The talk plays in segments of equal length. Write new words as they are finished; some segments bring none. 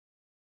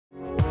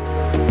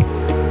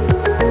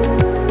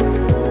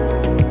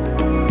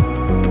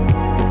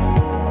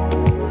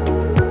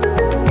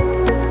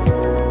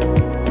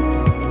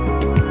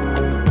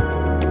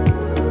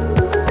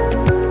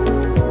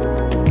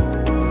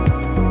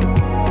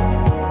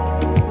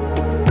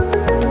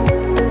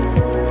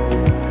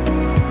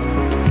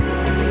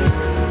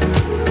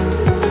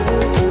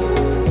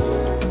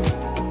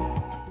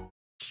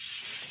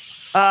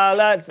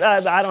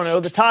I don't know,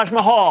 the Taj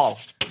Mahal.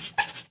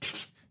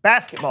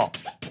 Basketball.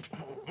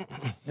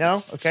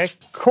 No? Okay.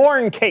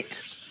 Corn cake.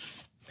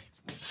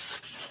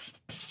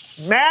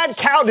 Mad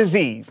cow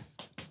disease.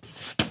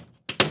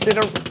 Is it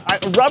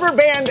a rubber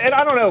band? And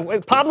I don't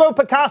know. Pablo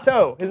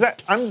Picasso. Is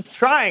that? I'm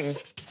trying.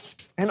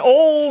 An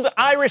old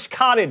Irish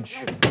cottage.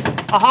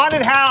 A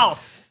haunted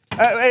house.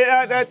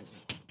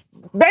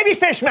 Baby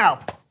fish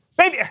mouth.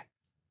 Baby.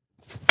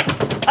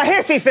 A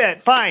hissy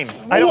fit. Fine.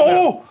 I don't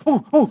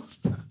know. Ooh.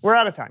 We're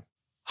out of time.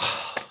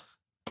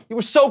 You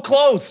were so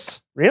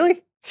close.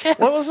 Really? Yes.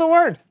 What was the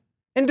word?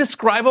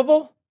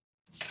 Indescribable?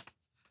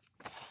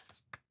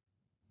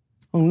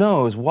 Oh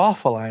no, it was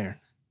waffle iron.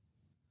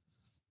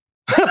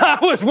 I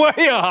was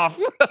way off.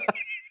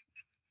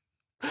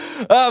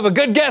 But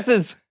good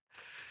guesses.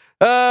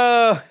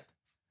 All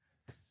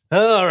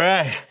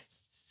right.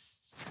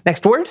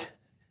 Next word?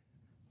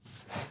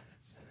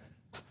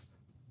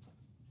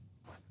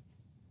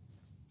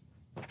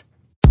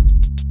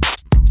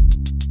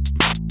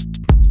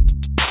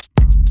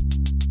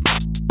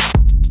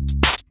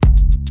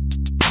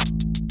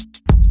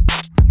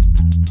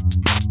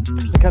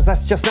 Because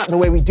that's just not the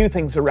way we do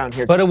things around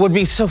here. But it would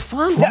be so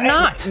fun. Why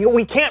not?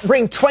 We can't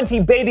bring 20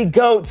 baby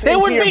goats into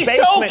your basement. They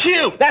would be so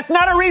cute. That's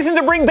not a reason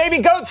to bring baby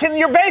goats in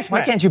your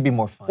basement. Why can't you be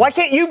more fun? Why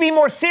can't you be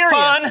more serious?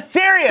 Fun.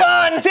 Serious.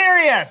 Fun.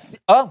 Serious.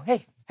 Oh,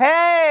 hey.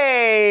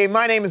 Hey,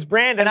 my name is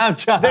Brandon. And I'm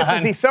John. This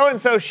is the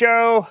So-and-So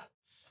Show,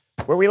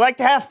 where we like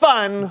to have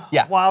fun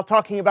while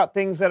talking about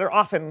things that are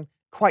often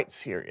quite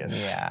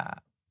serious. Yeah.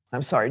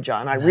 I'm sorry,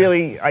 John. I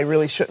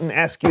really shouldn't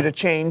ask you to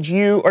change.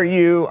 You are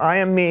you. I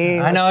am me.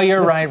 I know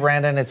you're right,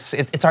 Brandon.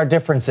 It's our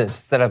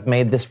differences that have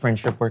made this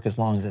friendship work as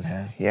long as it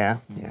has. Yeah.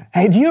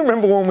 Hey, do you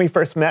remember when we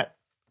first met?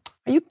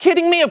 Are you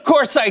kidding me? Of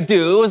course I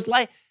do.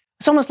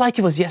 It's almost like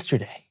it was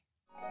yesterday.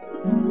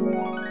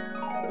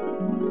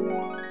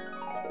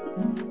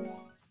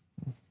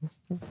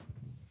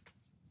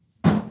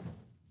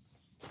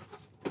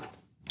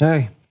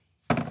 Hey.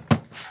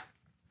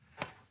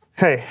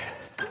 Hey.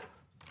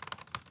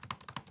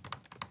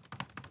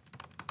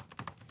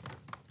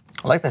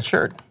 I like that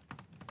shirt.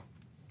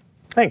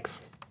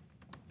 Thanks.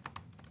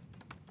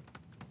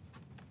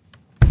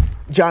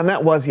 John,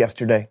 that was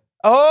yesterday.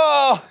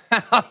 Oh,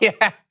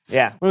 yeah.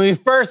 Yeah. When we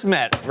first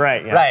met.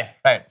 Right, yeah.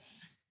 Right.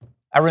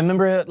 I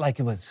remember it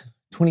like it was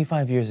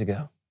 25 years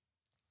ago.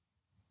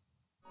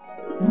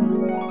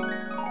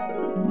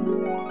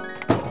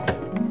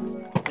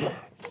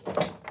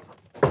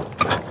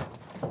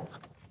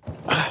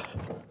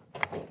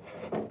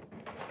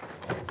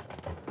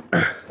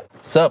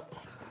 Sup?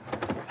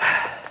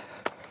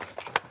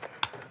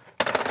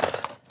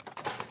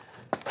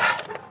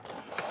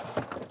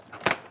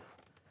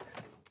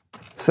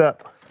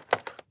 Sup?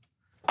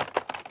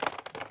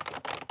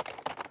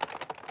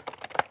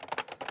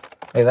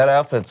 Hey, that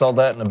outfit's all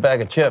that in a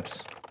bag of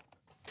chips.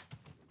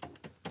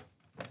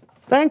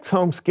 Thanks,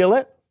 Home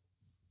Skillet.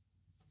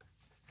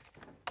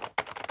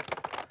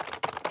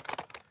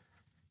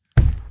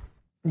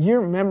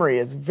 Your memory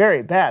is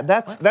very bad.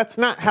 That's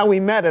not how we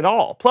met at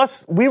all.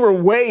 Plus, we were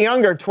way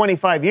younger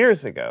 25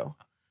 years ago.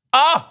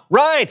 Oh,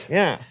 right.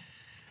 Yeah.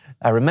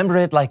 I remember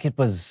it like it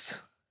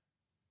was...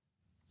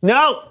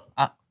 No!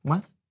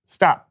 What?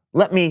 Stop.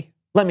 Let me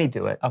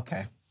do it.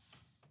 Okay.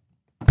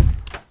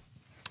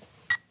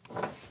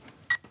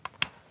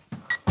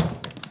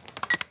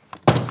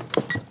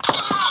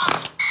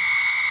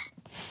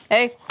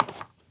 Hey.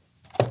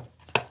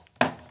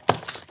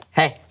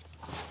 Hey.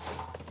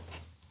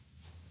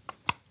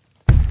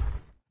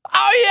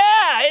 Oh,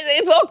 yeah!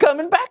 It's all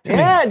coming back to me.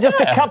 Yeah, just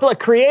a couple of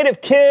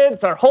creative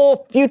kids, our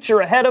whole future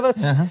ahead of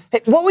us.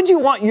 Hey, what would you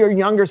want your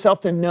younger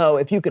self to know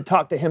if you could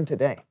talk to him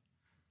today?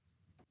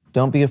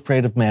 Don't be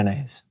afraid of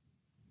mayonnaise.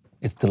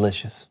 It's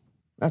delicious.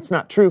 That's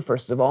not true,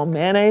 first of all.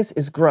 Mayonnaise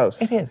is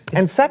gross. It is.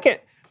 And second,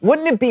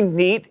 wouldn't it be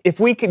neat if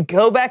we could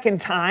go back in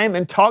time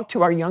and talk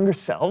to our younger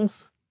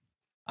selves?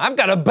 I've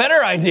got a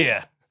better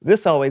idea.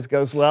 This always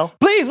goes well.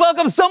 Please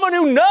welcome someone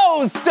who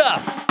knows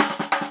stuff.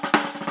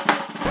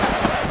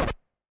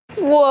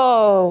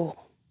 Whoa.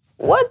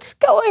 What's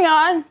going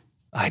on?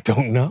 I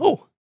don't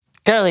know.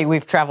 Clearly,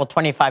 we've traveled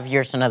 25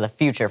 years into the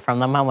future from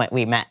the moment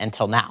we met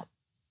until now.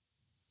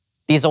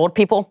 These old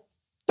people,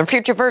 they're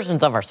future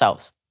versions of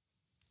ourselves.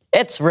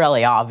 It's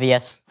really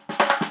obvious.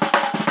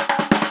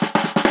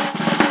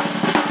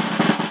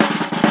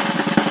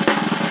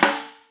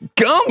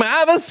 Come,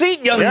 have a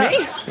seat, young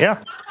me.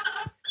 Yeah.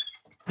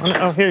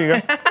 Oh, here you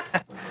go.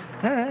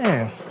 All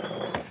right.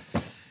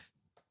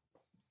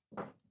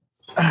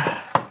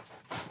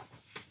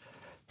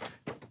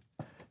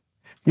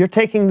 You're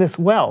taking this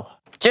well.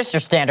 Just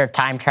your standard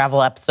time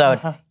travel episode.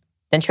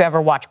 Didn't you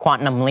ever watch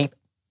Quantum Leap?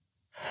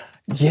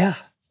 Yeah.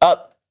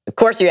 Oh, of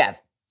course you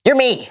have. You're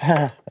me.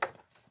 Yeah.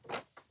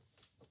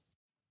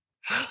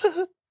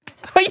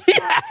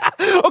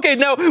 Okay,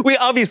 now we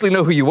obviously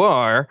know who you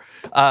are,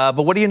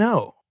 but what do you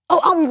know?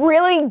 Oh, I'm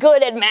really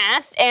good at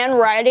math and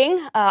writing.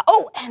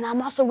 And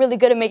I'm also really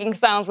good at making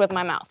sounds with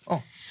my mouth.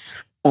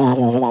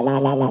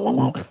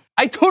 I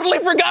I totally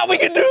forgot we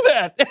could do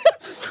that.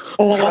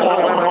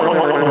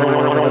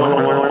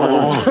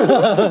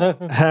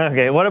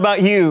 Okay, what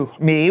about you,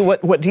 me?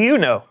 What do you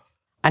know?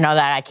 I know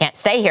that I can't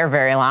stay here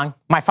very long.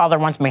 My father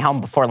wants me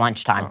home before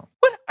lunchtime.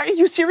 What? Are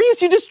you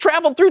serious? You just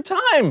traveled through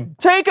time.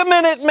 Take a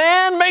minute,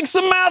 man. Make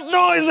some mouth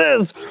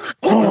noises.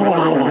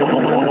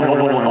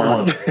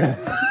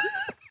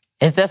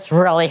 Is this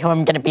really who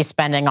I'm going to be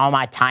spending all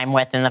my time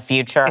with in the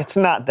future? It's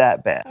not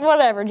that bad.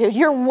 Whatever, dude.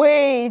 You're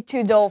way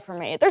too dull for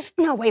me. There's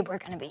no way we're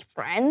gonna be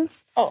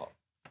friends. Oh.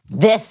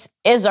 This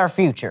is our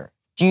future.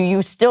 Do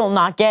you still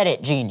not get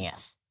it,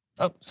 genius?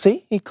 Oh,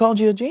 see? He called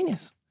you a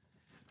genius.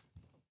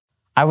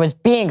 I was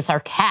being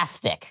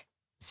sarcastic.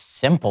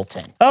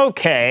 Simpleton.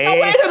 Okay. Now,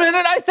 wait a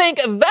minute. I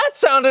think that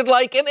sounded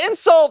like an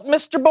insult,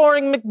 Mr.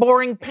 Boring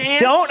McBoring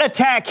Pants. Don't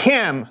attack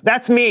him.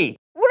 That's me.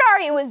 What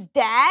are you, his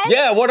dad?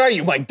 Yeah, what are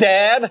you, my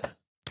dad?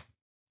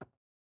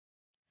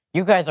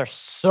 You guys are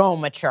so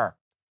mature.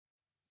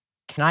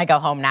 Can I go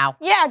home now?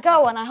 Yeah,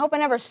 go, and I hope I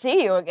never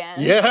see you again.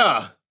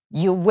 Yeah.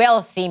 You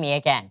will see me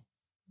again.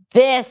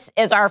 This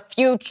is our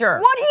future.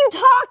 What are you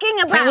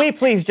talking about? Can we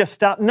please just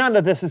stop? None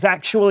of this is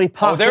actually Oh,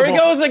 possible. there he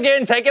goes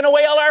again, taking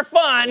away all our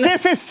fun.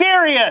 This is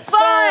serious.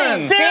 Fun!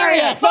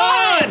 Serious.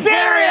 Fun!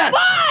 Serious.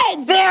 Fun!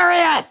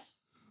 Serious!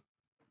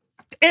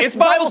 It's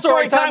Bible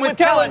story time with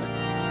Kellen.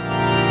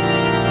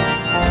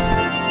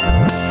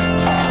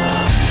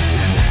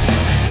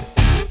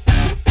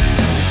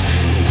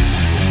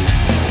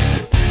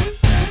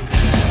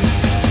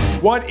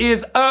 What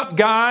is up,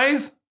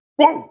 guys?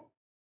 Whoa!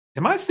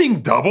 Am I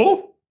seeing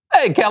double?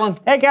 Hey, Kellen.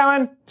 Hey,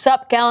 Kellen. What's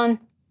up, Kellen?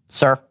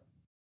 Sir?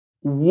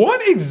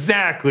 What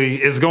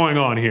exactly is going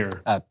on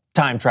here?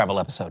 Time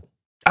travel episode.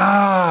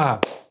 Ah,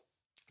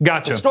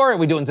 gotcha. What story are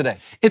we doing today?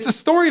 It's a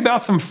story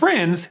about some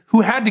friends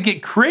who had to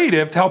get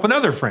creative to help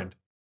another friend.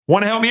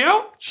 Want to help me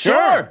out?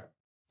 Sure.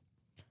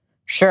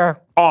 Sure.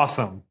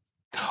 Awesome.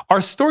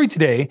 Our story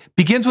today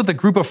begins with a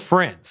group of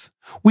friends.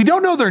 We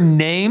don't know their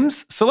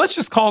names, so let's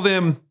just call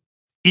them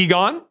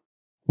Egon,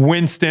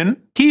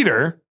 Winston,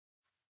 Peter,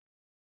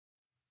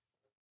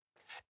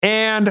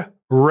 and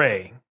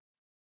Ray.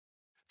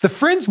 The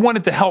friends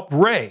wanted to help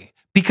Ray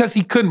because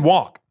he couldn't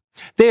walk.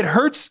 They had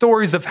heard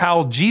stories of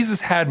how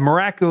Jesus had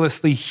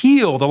miraculously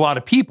healed a lot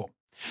of people.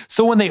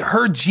 So when they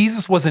heard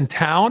Jesus was in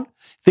town,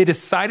 they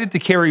decided to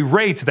carry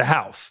Ray to the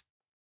house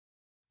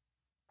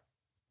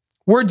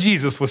where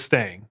Jesus was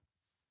staying.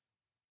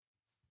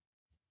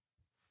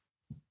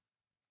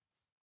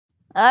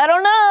 I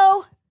don't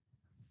know.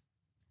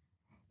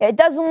 It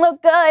doesn't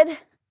look good.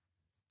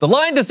 The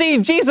line to see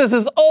Jesus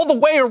is all the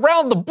way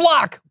around the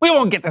block. We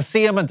won't get to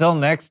see him until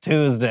next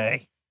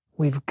Tuesday.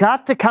 We've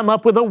got to come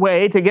up with a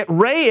way to get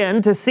Ray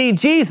in to see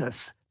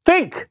Jesus.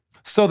 Think.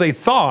 So they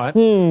thought,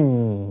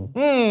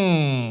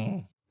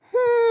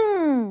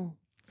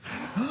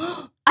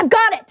 I've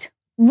got it.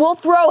 We'll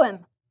throw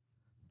him.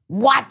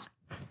 What?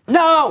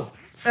 No!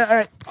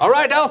 All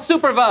right, I'll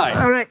supervise.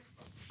 All right.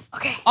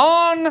 Okay.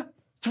 On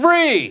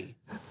 3.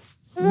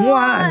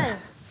 1,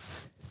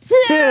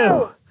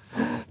 2,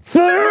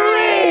 3.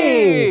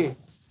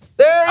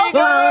 There he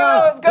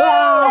goes. Go.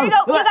 There you go.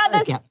 You got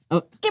this.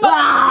 Keep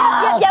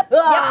on. Yep.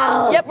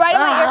 Right in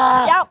my ear.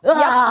 Yep.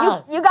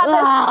 You got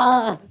this.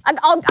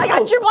 I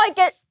got your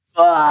blanket.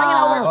 Bring it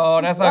over. Oh,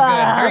 that's not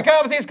good. Here he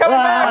comes. He's coming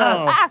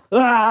back.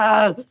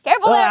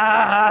 Careful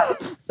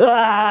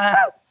there.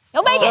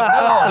 You'll make it.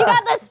 You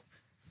got this.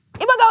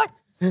 Keep on going.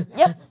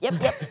 Yep.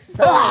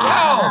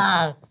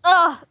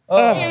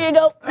 Here you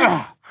go.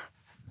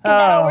 Get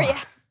that over you.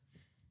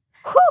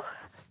 Whew.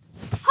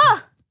 Huh.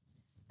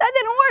 That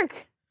didn't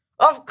work.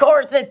 Of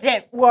course it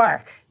didn't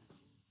work.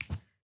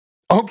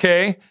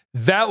 okay,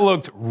 that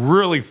looked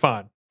really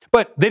fun.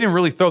 But they didn't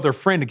really throw their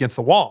friend against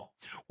the wall.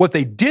 What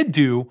they did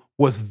do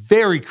was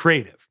very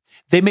creative.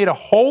 They made a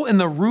hole in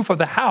the roof of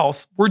the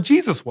house where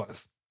Jesus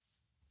was.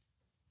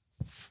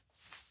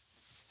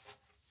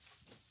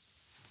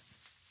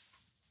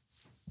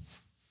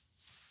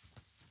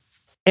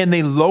 And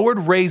they lowered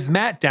Ray's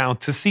mat down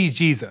to see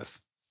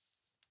Jesus.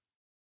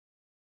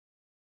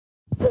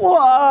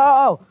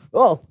 Whoa!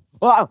 Whoa!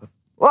 Whoa!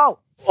 Whoa!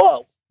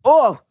 Whoa!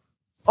 Whoa!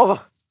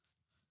 Oh!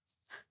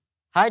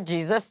 Hi,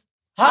 Jesus.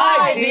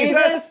 Hi,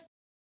 Jesus.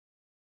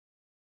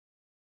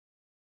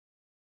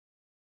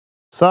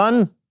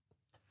 Son,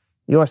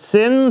 your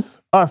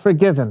sins are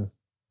forgiven.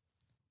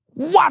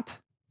 What?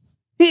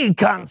 He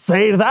can't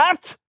say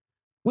that.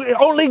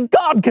 Only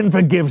God can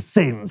forgive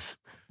sins.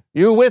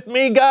 You with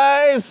me,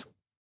 guys?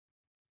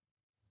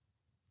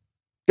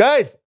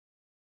 Guys?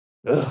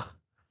 Ugh.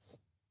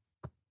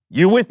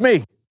 You with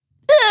me?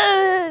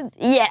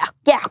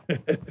 Yeah.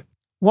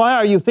 Why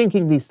are you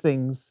thinking these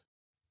things?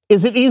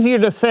 Is it easier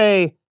to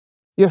say,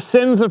 your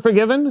sins are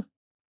forgiven?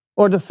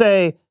 Or to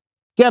say,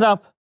 get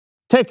up,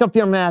 take up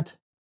your mat,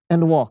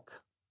 and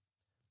walk?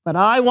 But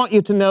I want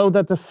you to know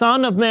that the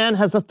Son of Man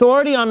has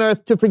authority on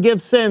earth to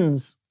forgive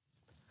sins.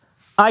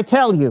 I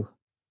tell you,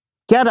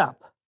 get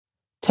up,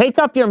 take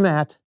up your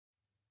mat,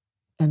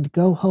 and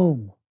go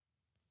home.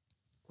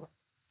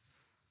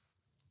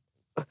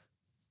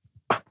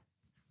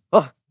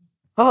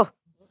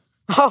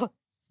 Oh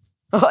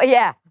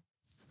yeah.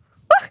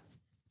 Woo.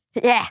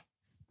 Yeah.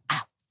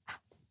 Ow.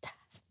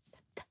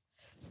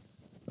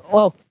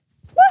 Whoa.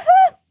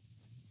 Woohoo!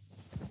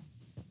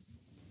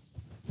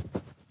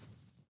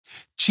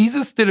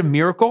 Jesus did a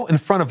miracle in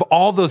front of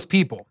all those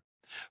people.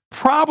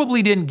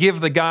 Probably didn't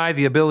give the guy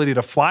the ability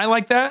to fly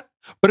like that,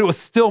 but it was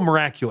still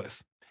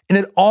miraculous. And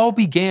it all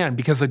began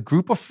because a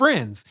group of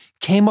friends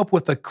came up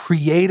with a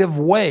creative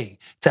way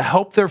to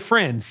help their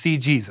friends see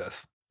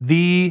Jesus.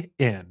 The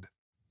end.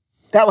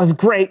 That was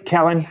great,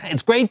 Kellen.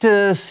 It's great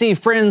to see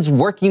friends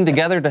working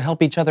together to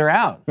help each other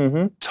out.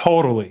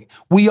 Totally.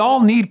 We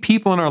all need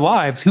people in our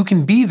lives who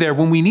can be there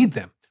when we need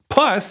them.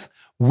 Plus,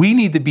 we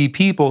need to be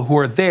people who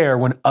are there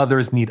when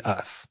others need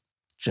us.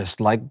 Just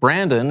like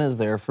Brandon is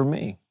there for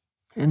me.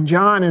 And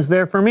John is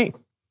there for me.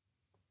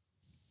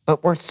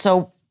 But we're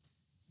so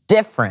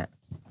different.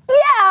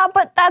 Yeah,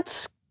 but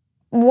that's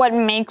what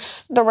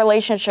makes the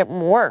relationship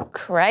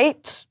work,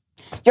 right?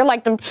 You're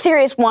like the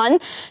serious one,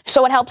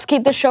 so it helps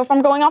keep the show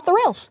from going off the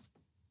rails.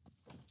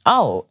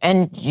 Oh,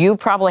 and you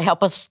probably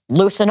help us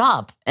loosen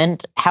up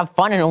and have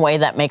fun in a way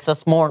that makes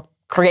us more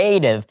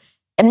creative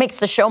and makes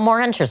the show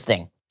more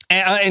interesting.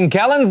 And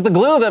Kellen's the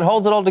glue that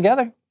holds it all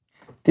together.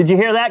 Did you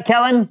hear that,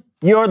 Kellen?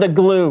 You're the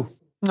glue.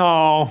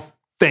 Oh,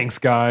 thanks,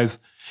 guys.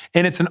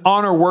 And it's an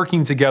honor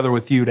working together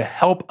with you to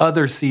help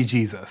others see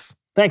Jesus.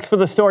 Thanks for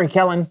the story,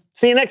 Kellen.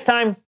 See you next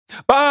time.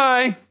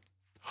 Bye.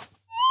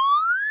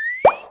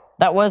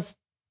 That was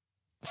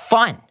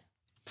fun.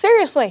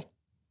 Seriously.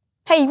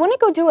 Hey, you want to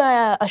go do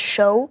a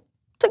show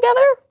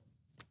together?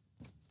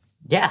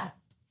 Yeah,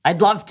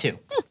 I'd love to.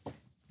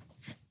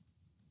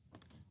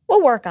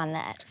 We'll work on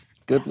that.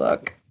 Good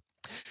luck.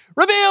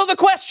 Reveal the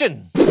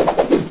question.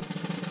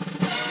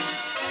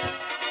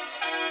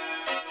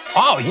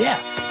 Oh, yeah.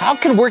 How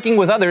can working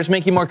with others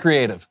make you more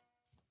creative?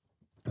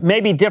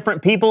 Maybe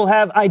different people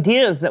have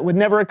ideas that would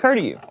never occur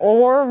to you.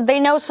 Or they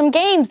know some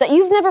games that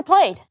you've never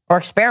played. Or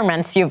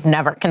experiments you've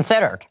never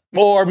considered.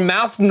 Or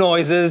mouth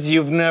noises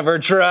you've never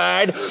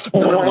tried.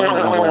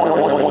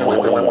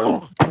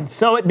 And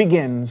so it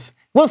begins.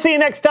 We'll see you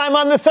next time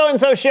on the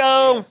So-and-So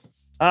Show.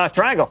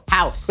 Triangle.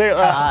 House. Clear,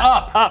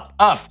 Up.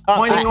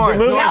 Pointing north.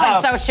 Moving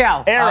So-and-so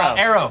show. Arrow.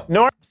 Arrow.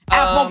 North.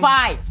 Apple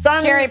pie.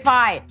 sun- Cherry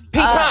pie.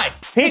 Peach pie.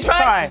 Peach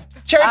pie.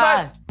 Cherry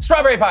pie.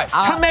 Strawberry pie.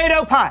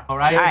 Tomato pie. All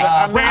right.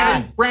 All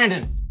right.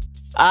 Brandon.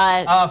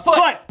 Foot.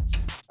 Foot.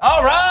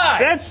 All right.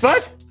 That's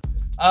foot.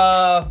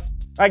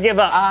 I give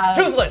up.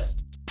 Toothless.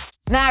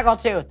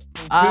 Snaggletooth.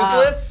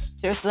 Toothless.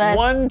 Toothless.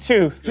 One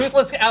tooth.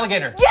 Toothless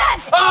alligator.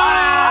 Yes!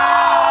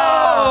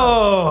 Oh!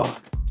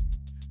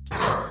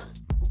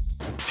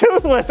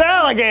 Toothless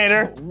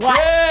alligator. What?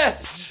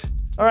 Yes.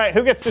 All right,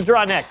 who gets to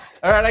draw next?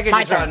 All right, I get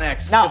My to draw turn.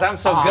 next No. because I'm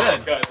so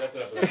good.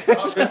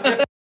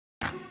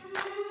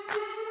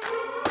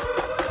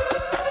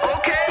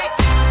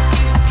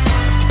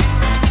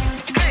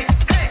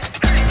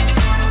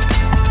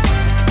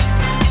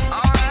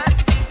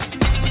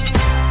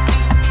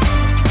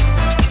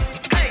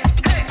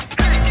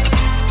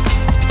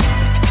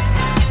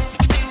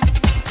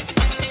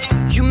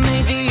 You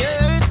made the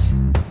earth,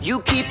 you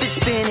keep it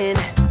spinning.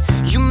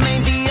 You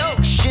made the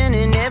ocean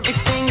and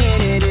everything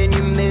in it, and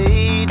you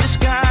made the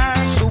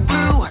sky so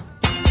blue,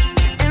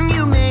 and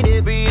you made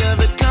every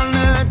other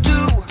color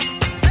too.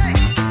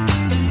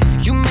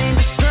 You made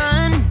the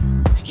sun,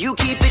 you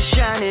keep it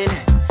shining.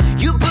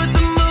 You put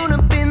the moon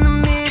up in the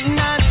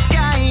midnight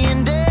sky,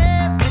 and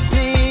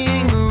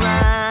everything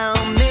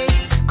around me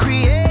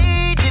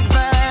created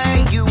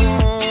by you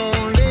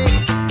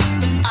only.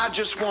 I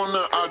just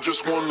wanna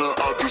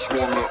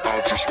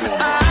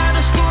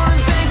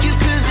thank you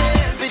 'cause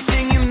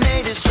everything you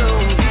made is so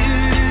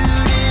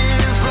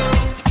beautiful.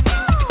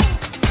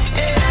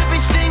 Every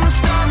single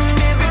star and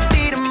every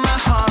beat of my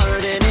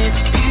heart, and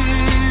it's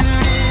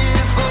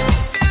beautiful.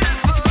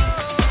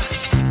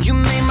 You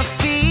made my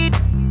feet,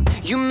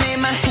 you made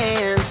my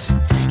hands,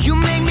 you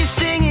made me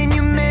sing and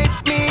you make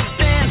me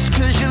dance,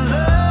 'cause your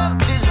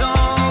love is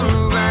all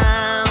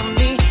around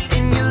me,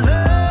 and your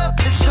love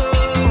is so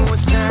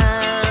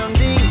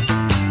astounding.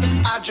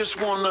 I just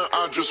wanna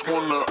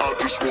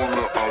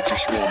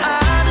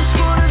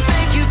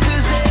thank you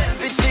 'cause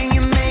everything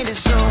you made is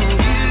so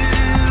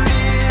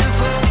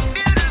beautiful.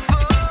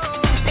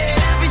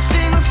 Every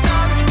single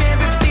star and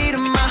every beat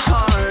of my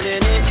heart,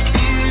 and it's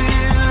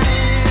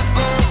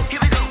beautiful. Here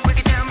we go, break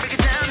it down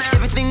now.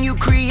 Everything you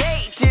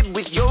created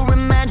with your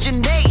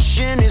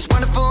imagination is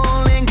wonderful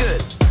and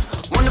good.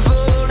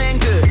 Wonderful and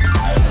good.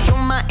 You're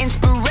my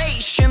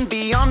inspiration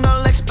beyond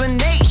all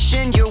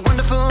explanation. You're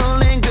wonderful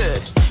and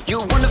good.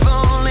 You're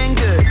wonderful and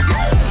good.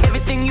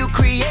 Everything you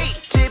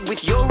created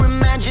with your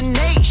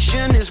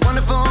imagination is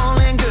wonderful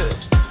and good.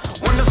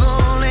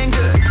 Wonderful and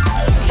good.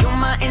 You're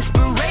my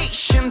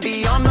inspiration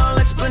beyond all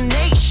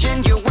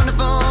explanation. You're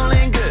wonderful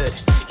and good.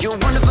 You're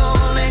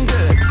wonderful and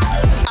good.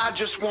 I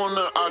just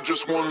wanna